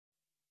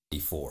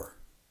before.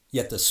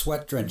 Yet the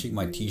sweat drenching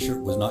my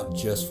t-shirt was not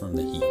just from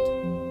the heat.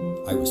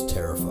 I was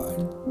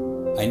terrified.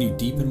 I knew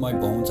deep in my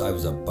bones I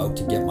was about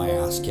to get my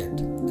ass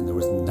kicked, and there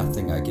was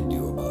nothing I could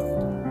do about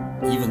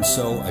it. Even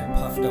so, I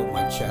puffed out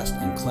my chest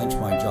and clenched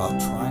my jaw,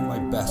 trying my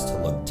best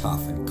to look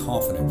tough and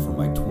confident for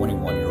my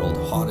 21-year-old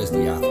hot as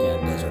the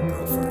Afghan desert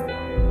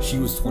girlfriend. She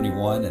was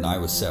 21 and I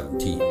was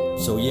 17,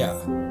 so yeah,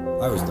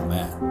 I was the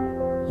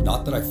man.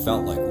 Not that I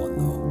felt like one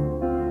though.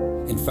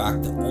 In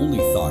fact, the only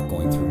thought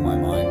going through my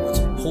mind was,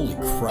 holy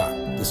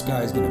crap, this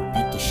guy is gonna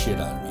beat the shit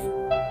out of me.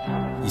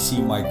 You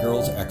see, my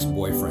girl's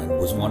ex-boyfriend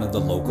was one of the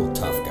local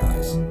tough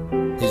guys.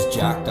 His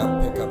jacked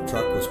up pickup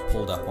truck was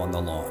pulled up on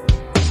the lawn,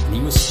 and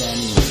he was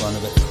standing in front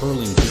of it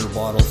hurling beer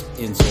bottles,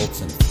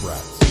 insults, and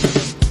threats.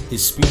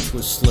 His speech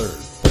was slurred,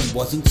 but he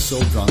wasn't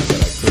so drunk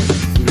that I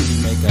couldn't clearly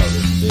make out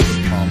his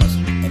vivid promise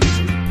and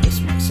nearly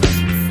piss myself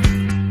in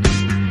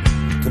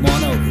fear. Come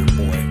on out here,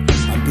 boy.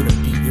 I'm gonna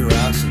beat your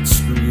ass and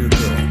screw your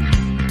girl.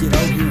 Get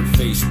out here and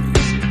face me.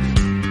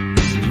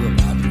 Can you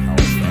imagine how I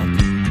felt?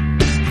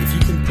 If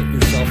you can put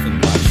yourself in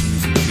my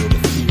shoes and feel the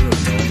fear of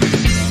knowing you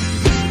can't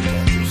even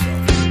protect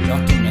yourself,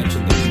 not to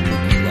mention the people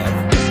you love,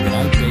 then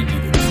I beg you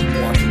to keep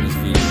watching this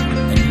video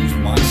and use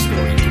my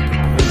story to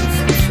prepare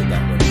yourself so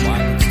that when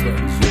violence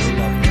threatens your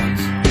loved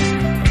ones, you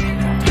can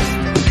come out on top.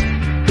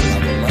 Now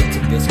the lights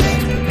of this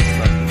guy's pickup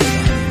truck were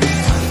shining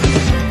in my eyes.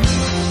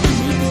 He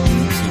made the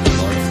dude seem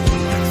larger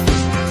than life,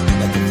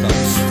 like a thug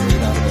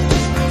straight out of a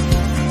late night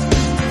movie.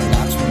 And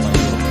that's when my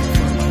girl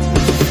confirmed my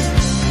words.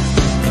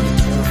 In a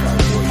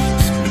terrified voice, she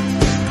screamed,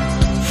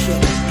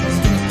 "Shit, he's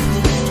gonna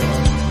kill you,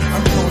 John.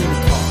 I'm calling the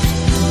cops.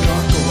 Do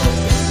not go out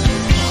there.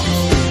 I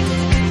promise you."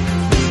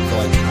 So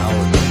I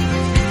cowered down,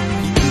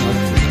 keeping out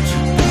through the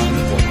cheap lines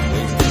while we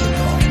waited for the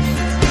cops,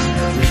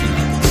 wishing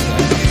I could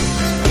stand up to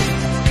this guy,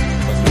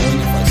 but knowing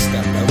if I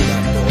stepped out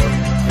that door,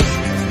 I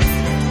would have been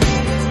free.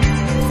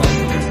 If I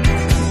wouldn't have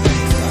done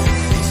this guy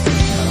would basically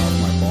cut off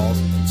my balls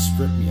and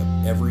strip me of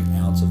every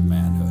ounce of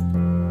manhood.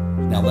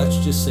 Now let's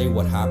just say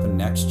what happened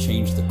next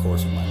changed the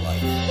course of my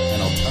life,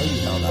 and I'll tell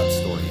you how that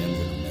story ends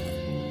in a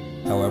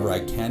minute. However, I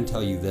can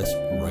tell you this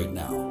right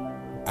now.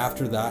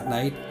 After that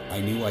night,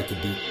 I knew I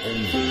could do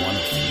only one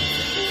of three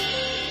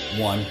things.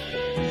 One,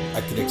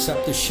 I could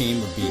accept the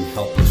shame of being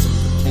helpless and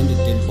pretend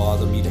it didn't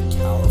bother me to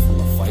cower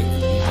from a fight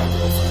and leave my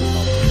girlfriend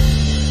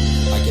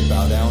helpless. I could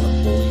bow down to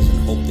bullies and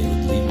hope they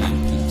would leave me in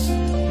peace.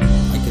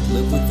 I could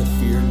live with the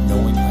fear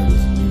knowing I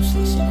was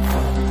useless in a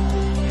fight.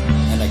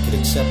 And I could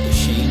accept the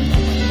shame that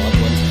my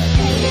loved ones had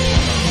no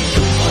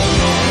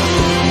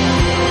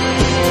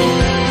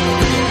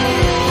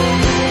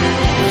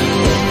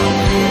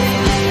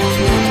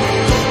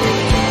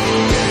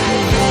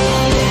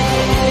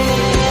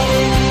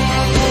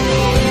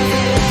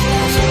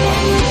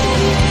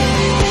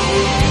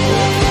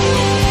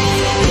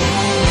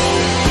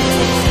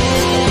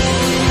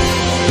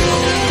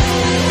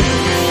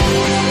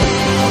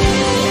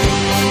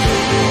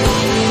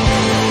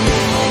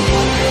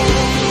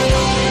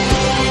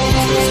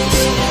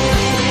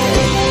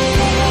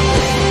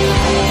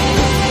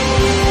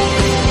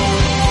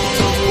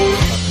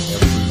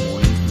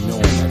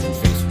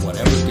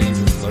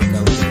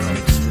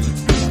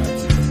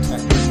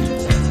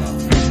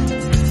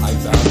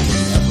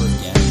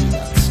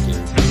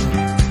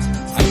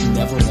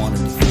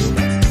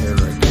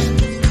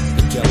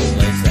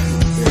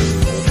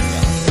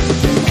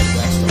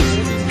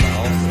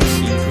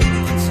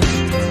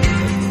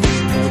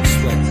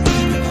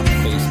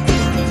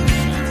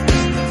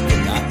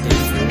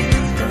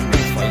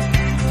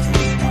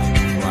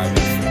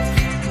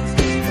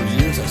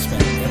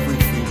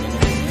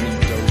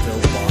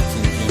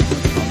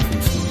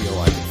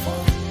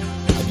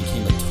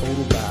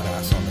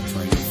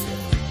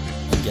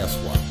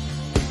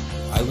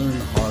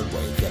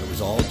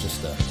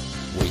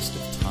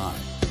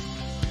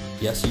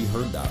Yes, you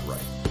heard that right.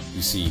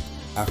 You see,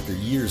 after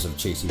years of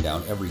chasing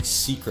down every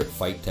secret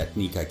fight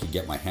technique I could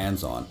get my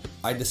hands on,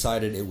 I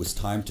decided it was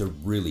time to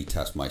really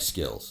test my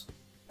skills.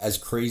 As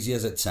crazy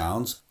as it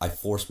sounds, I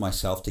forced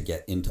myself to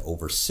get into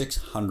over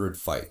 600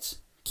 fights,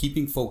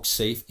 keeping folks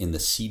safe in the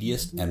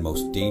seediest and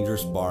most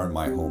dangerous bar in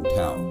my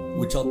hometown,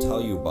 which I'll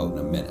tell you about in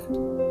a minute.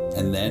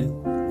 And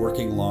then,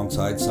 working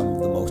alongside some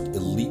of the most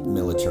elite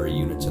military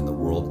units in the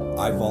world,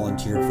 I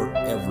volunteered for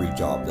every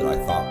job that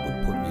I thought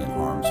would put me in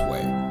harm's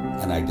way.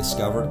 And I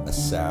discovered a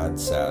sad,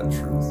 sad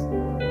truth.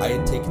 I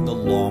had taken the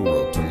long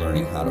road to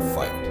learning how to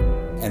fight,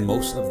 and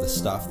most of the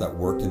stuff that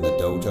worked in the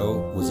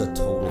dojo was a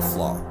total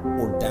flaw,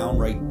 or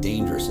downright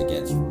dangerous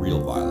against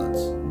real violence.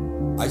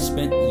 I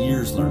spent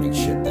years learning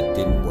shit that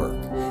didn't work,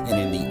 and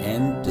in the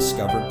end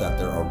discovered that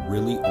there are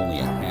really only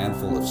a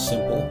handful of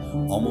simple,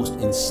 almost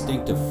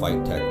instinctive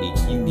fight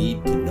techniques you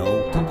need to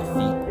know to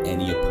defeat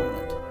any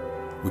opponent.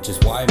 Which is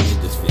why I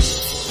made this video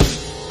for you.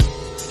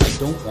 I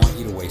don't want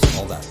you to waste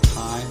all that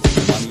time,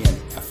 money, and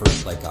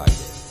effort like I did.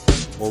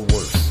 Or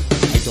worse,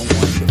 I don't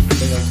want you to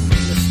fail to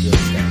learn the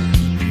skills that will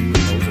keep you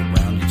and those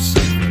around you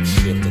safe when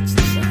shit hits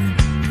the fan.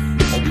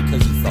 All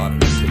because you thought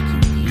it would take you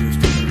years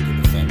to learn to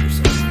defend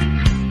yourself.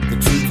 The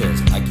truth is,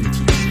 I can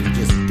teach you in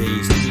just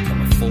days to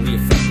become a fully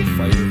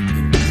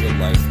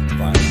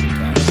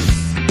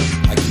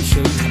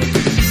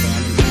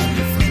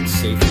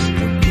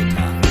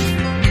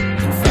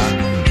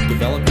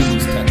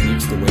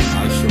the way